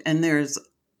point. And there's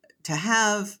to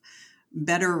have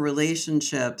better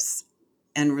relationships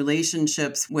and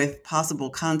relationships with possible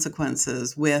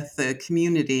consequences with the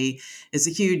community is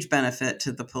a huge benefit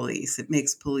to the police. It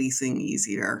makes policing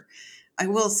easier. I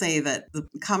will say that the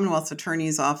Commonwealth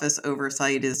Attorney's Office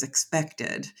oversight is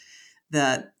expected,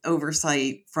 that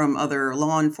oversight from other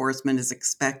law enforcement is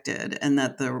expected, and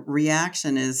that the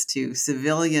reaction is to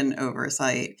civilian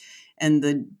oversight and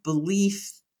the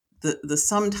belief, the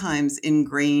sometimes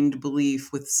ingrained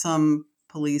belief with some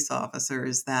police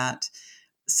officers that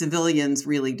civilians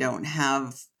really don't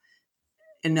have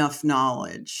enough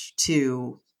knowledge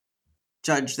to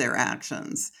judge their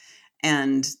actions.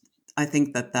 And I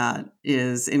think that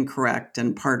is incorrect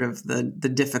and part of the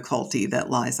difficulty that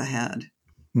lies ahead.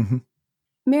 Mm-hmm.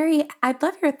 Mary, I'd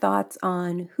love your thoughts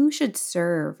on who should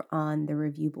serve on the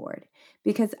review board,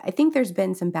 because I think there's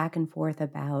been some back and forth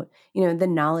about, the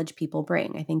knowledge people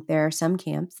bring. I think there are some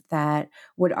camps that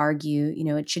would argue,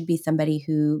 it should be somebody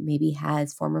who maybe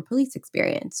has former police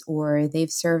experience, or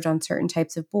they've served on certain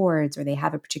types of boards, or they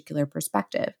have a particular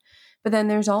perspective. But then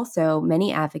there's also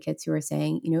many advocates who are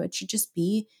saying, it should just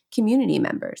be community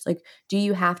members. Like, do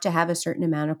you have to have a certain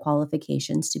amount of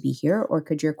qualifications to be here? Or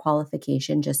could your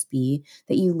qualification just be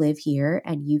that you live here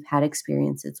and you've had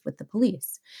experiences with the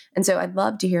police? And so I'd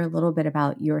love to hear a little bit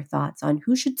about your thoughts on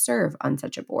who should serve on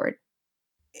such a board.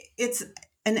 It's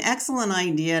an excellent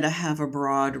idea to have a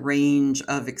broad range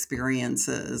of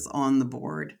experiences on the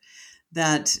board,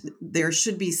 that there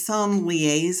should be some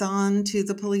liaison to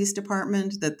the police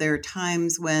department, that there are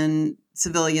times when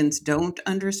civilians don't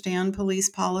understand police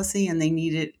policy and they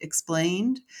need it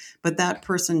explained, but that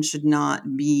person should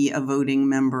not be a voting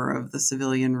member of the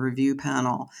civilian review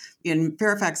panel. In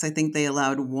Fairfax, I think they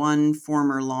allowed one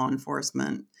former law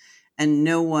enforcement and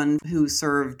no one who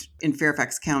served in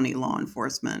Fairfax County law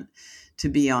enforcement to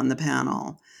be on the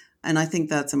panel. And I think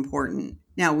that's important.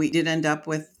 Now, we did end up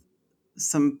with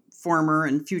some former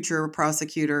and future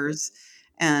prosecutors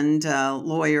and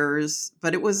lawyers,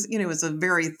 but it was a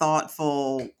very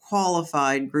thoughtful,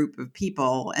 qualified group of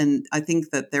people. And I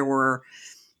think that there were,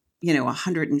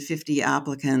 150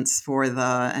 applicants for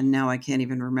and now I can't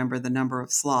even remember the number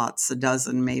of slots, a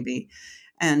dozen maybe.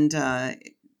 And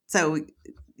so,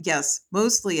 yes,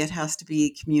 mostly it has to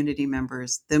be community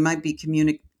members. There might be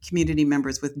community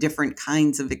members with different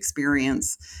kinds of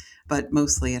experience, but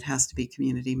mostly it has to be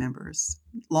community members.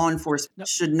 Law enforcement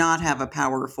should not have a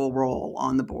powerful role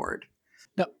on the board.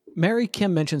 Now, Mary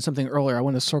Kim mentioned something earlier I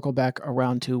want to circle back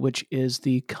around to, which is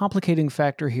the complicating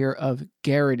factor here of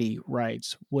garrity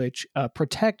rights, which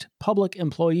protect public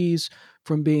employees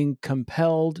from being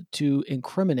compelled to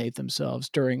incriminate themselves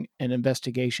during an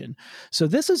investigation. So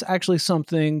this is actually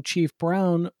something Chief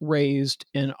Brown raised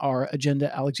in our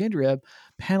Agenda Alexandria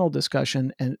panel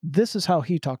discussion, and this is how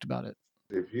he talked about it.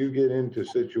 If you get into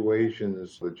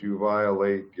situations that you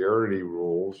violate garrity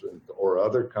rules or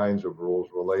other kinds of rules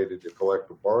related to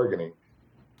collective bargaining,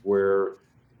 where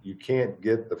you can't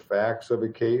get the facts of a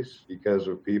case because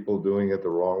of people doing it the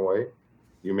wrong way,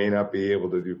 you may not be able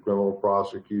to do criminal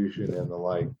prosecution and the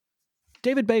like.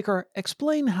 David Baker,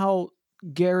 explain how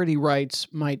garrity rights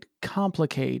might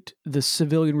complicate the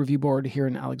Civilian Review Board here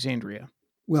in Alexandria.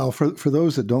 Well, for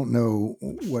those that don't know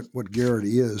what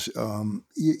garrity is,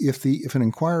 if an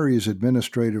inquiry is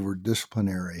administrative or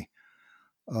disciplinary,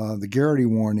 the garrity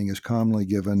warning is commonly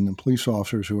given, and police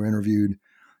officers who are interviewed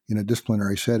in a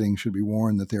disciplinary setting should be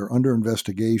warned that they are under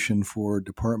investigation for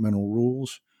departmental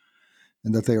rules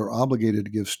and that they are obligated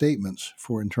to give statements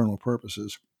for internal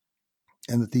purposes,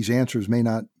 and that these answers may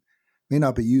not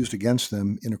be used against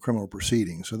them in a criminal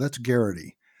proceeding. So that's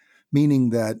garrity,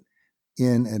 meaning that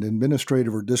in an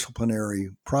administrative or disciplinary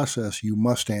process, you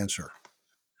must answer.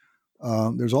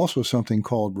 There's also something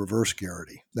called reverse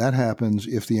garrity. That happens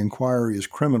if the inquiry is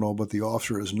criminal, but the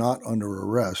officer is not under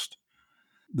arrest.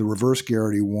 The reverse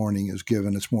garrity warning is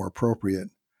given. It's more appropriate.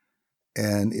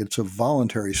 And it's a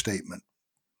voluntary statement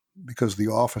because the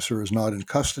officer is not in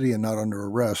custody and not under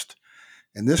arrest.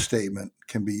 And this statement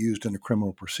can be used in a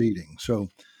criminal proceeding. So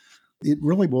it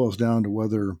really boils down to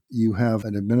whether you have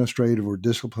an administrative or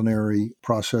disciplinary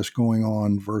process going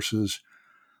on versus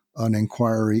an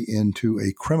inquiry into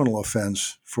a criminal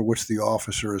offense for which the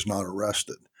officer is not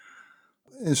arrested.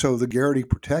 And so the garrity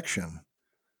protection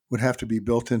would have to be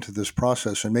built into this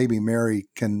process. And maybe Mary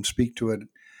can speak to it,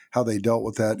 how they dealt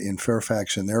with that in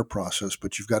Fairfax in their process.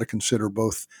 But you've got to consider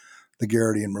both the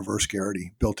garrity and reverse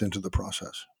garrity built into the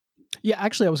process. Yeah,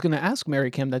 actually, I was going to ask Mary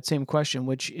Kim that same question,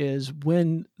 which is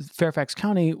when Fairfax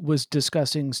County was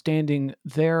discussing standing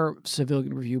their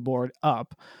Civilian Review Board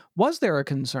up, was there a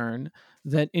concern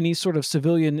that any sort of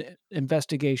civilian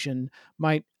investigation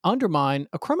might undermine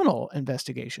a criminal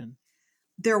investigation?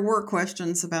 There were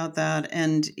questions about that.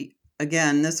 And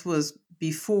again, this was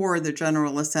before the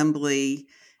General Assembly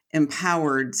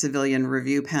empowered civilian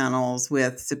review panels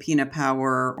with subpoena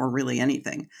power or really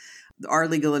anything. Our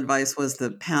legal advice was the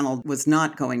panel was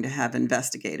not going to have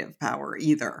investigative power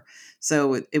either.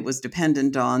 So it was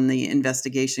dependent on the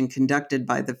investigation conducted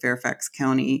by the Fairfax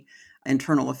County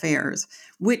Internal Affairs,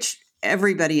 which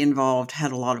everybody involved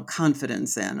had a lot of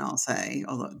confidence in, I'll say,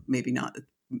 although maybe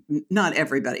not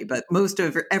everybody, but most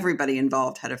of everybody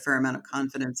involved had a fair amount of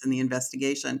confidence in the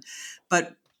investigation.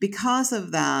 But because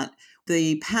of that,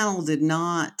 the panel did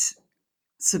not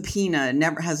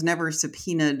has never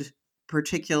subpoenaed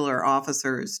particular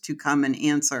officers to come and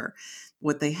answer.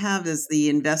 What they have is the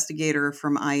investigator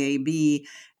from IAB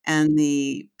and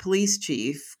the police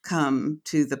chief come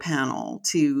to the panel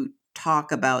to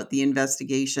talk about the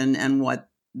investigation and what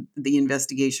the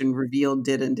investigation revealed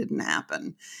did and didn't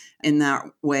happen. In that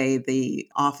way, the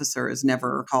officer is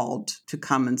never called to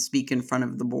come and speak in front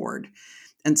of the board.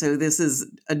 And so this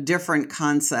is a different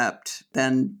concept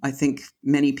than I think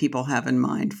many people have in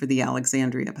mind for the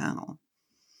Alexandria panel.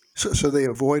 So they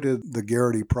avoided the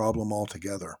garrity problem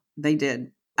altogether. They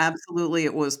did. Absolutely.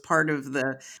 It was part of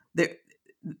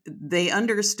they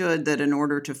understood that in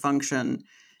order to function,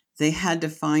 they had to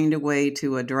find a way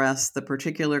to address the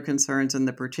particular concerns and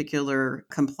the particular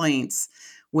complaints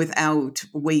without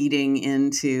wading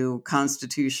into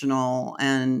constitutional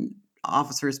and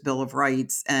Officers' Bill of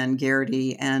Rights and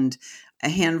garrity and a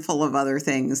handful of other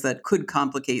things that could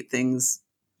complicate things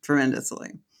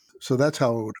tremendously. So that's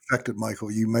how it would affect it,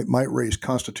 Michael. You might raise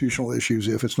constitutional issues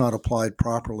if it's not applied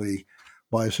properly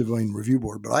by a civilian review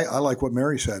board. But I like what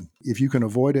Mary said. If you can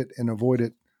avoid it and avoid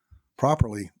it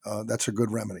properly, that's a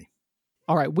good remedy.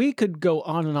 All right, we could go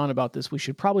on and on about this. We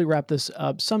should probably wrap this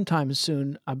up sometime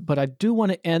soon, but I do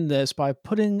want to end this by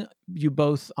putting you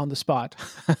both on the spot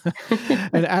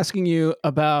and asking you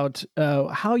about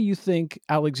how you think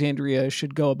Alexandria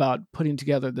should go about putting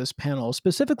together this panel,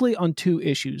 specifically on two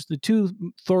issues, the two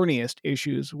thorniest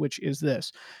issues, which is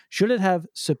this. Should it have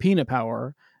subpoena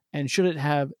power and should it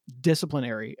have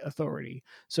disciplinary authority?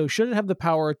 So should it have the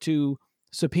power to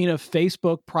subpoena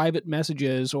Facebook private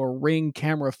messages or Ring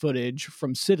camera footage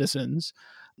from citizens?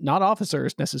 not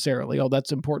officers necessarily, although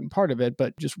that's an important part of it,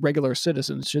 but just regular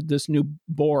citizens? Should this new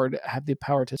board have the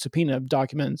power to subpoena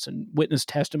documents and witness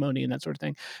testimony and that sort of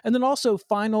thing? And then also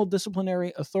final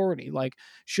disciplinary authority, like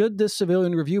should this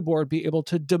civilian review board be able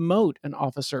to demote an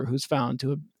officer who's found to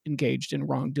have engaged in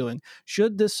wrongdoing?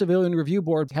 Should this civilian review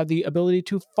board have the ability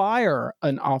to fire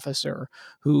an officer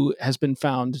who has been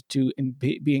found to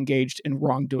be engaged in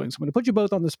wrongdoing? So I'm going to put you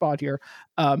both on the spot here.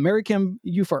 Mary Kim,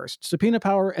 you first. Subpoena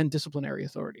power and disciplinary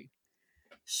authority.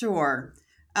 Sure.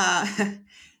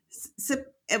 So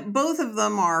both of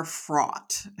them are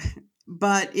fraught.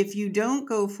 But if you don't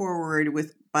go forward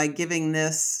by giving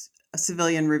this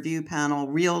civilian review panel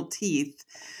real teeth,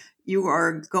 you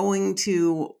are going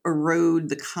to erode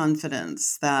the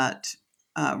confidence that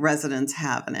residents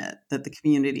have in it, that the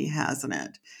community has in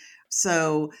it.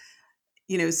 So,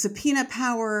 subpoena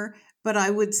power, but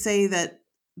I would say that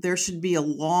there should be a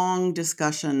long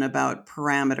discussion about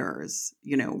parameters,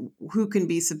 who can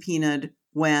be subpoenaed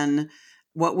when,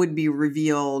 what would be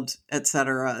revealed, et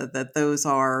cetera, that those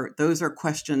are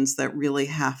questions that really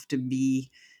have to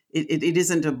be, it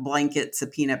isn't a blanket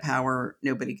subpoena power.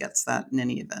 Nobody gets that in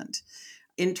any event.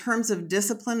 In terms of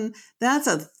discipline, that's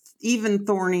a even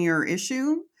thornier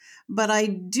issue. But I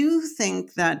do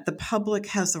think that the public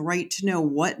has the right to know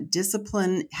what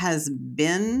discipline has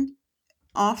been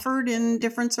offered in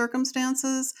different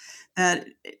circumstances. That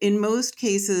in most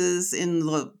cases in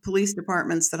the police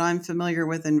departments that I'm familiar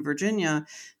with in Virginia,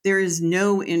 there is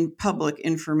no public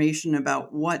information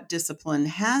about what discipline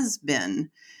has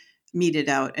been meted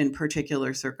out in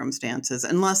particular circumstances,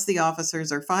 unless the officers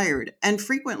are fired. And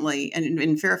frequently, and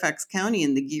in Fairfax County,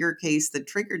 in the Gear case that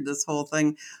triggered this whole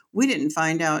thing, we didn't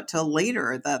find out till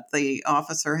later that the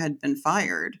officer had been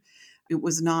fired. It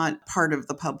was not part of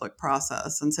the public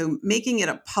process. And so making it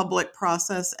a public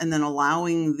process and then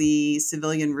allowing the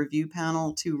civilian review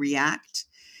panel to react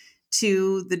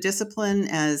to the discipline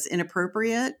as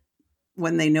inappropriate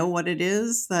when they know what it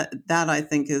is, that I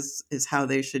think is how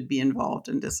they should be involved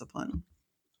in discipline.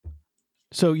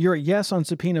 So you're a yes on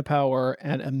subpoena power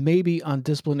and a maybe on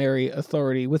disciplinary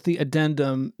authority, with the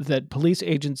addendum that police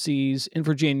agencies in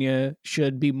Virginia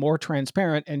should be more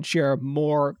transparent and share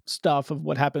more stuff of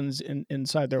what happens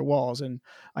inside their walls. And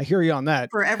I hear you on that.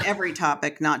 For every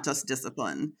topic, not just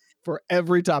discipline. For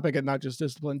every topic and not just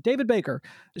discipline. David Baker,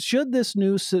 should this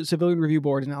new civilian review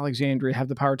board in Alexandria have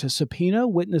the power to subpoena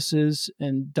witnesses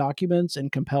and documents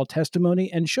and compel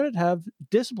testimony? And should it have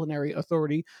disciplinary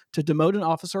authority to demote an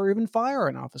officer or even fire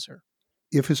an officer?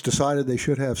 If it's decided they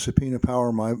should have subpoena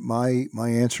power, my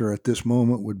answer at this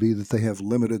moment would be that they have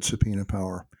limited subpoena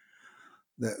power,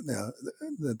 that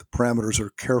the parameters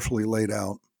are carefully laid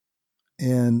out.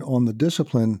 And on the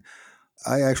discipline,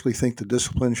 I actually think the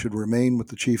discipline should remain with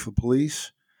the chief of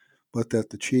police, but that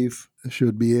the chief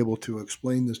should be able to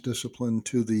explain this discipline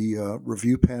to the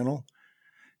review panel,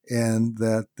 and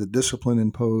that the discipline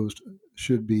imposed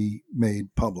should be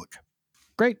made public.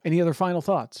 Great. Any other final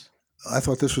thoughts? I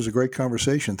thought this was a great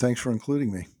conversation. Thanks for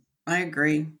including me. I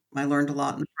agree. I learned a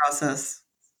lot in the process.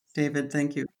 David,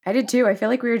 thank you. I did too. I feel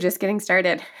like we were just getting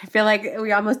started. I feel like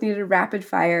we almost needed a rapid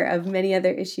fire of many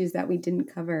other issues that we didn't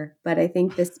cover. But I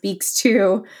think this speaks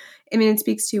to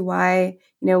why,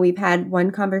 we've had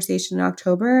one conversation in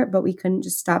October, but we couldn't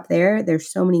just stop there. There's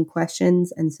so many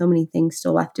questions and so many things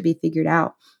still left to be figured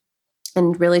out.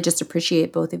 And really just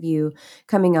appreciate both of you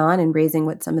coming on and raising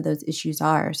what some of those issues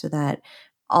are, so that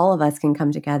all of us can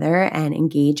come together and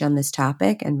engage on this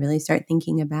topic and really start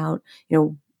thinking about,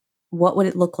 what would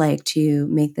it look like to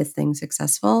make this thing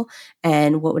successful?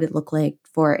 And what would it look like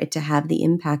for it to have the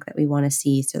impact that we want to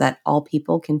see, so that all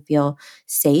people can feel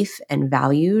safe and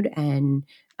valued and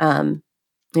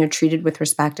treated with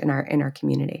respect in our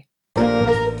community?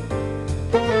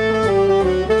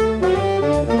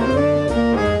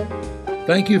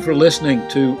 Thank you for listening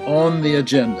to On the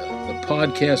Agenda, the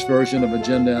podcast version of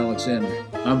Agenda Alexandria.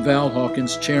 I'm Val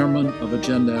Hawkins, chairman of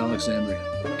Agenda Alexandria.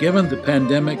 Given the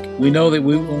pandemic, we know that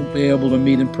we won't be able to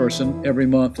meet in person every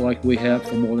month like we have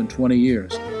for more than 20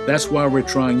 years. That's why we're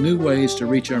trying new ways to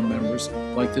reach our members,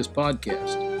 like this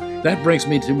podcast. That brings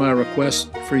me to my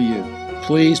request for you.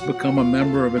 Please become a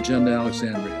member of Agenda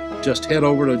Alexandria. Just head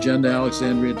over to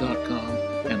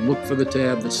agendaalexandria.com and look for the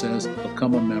tab that says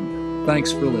Become a Member.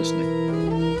 Thanks for listening.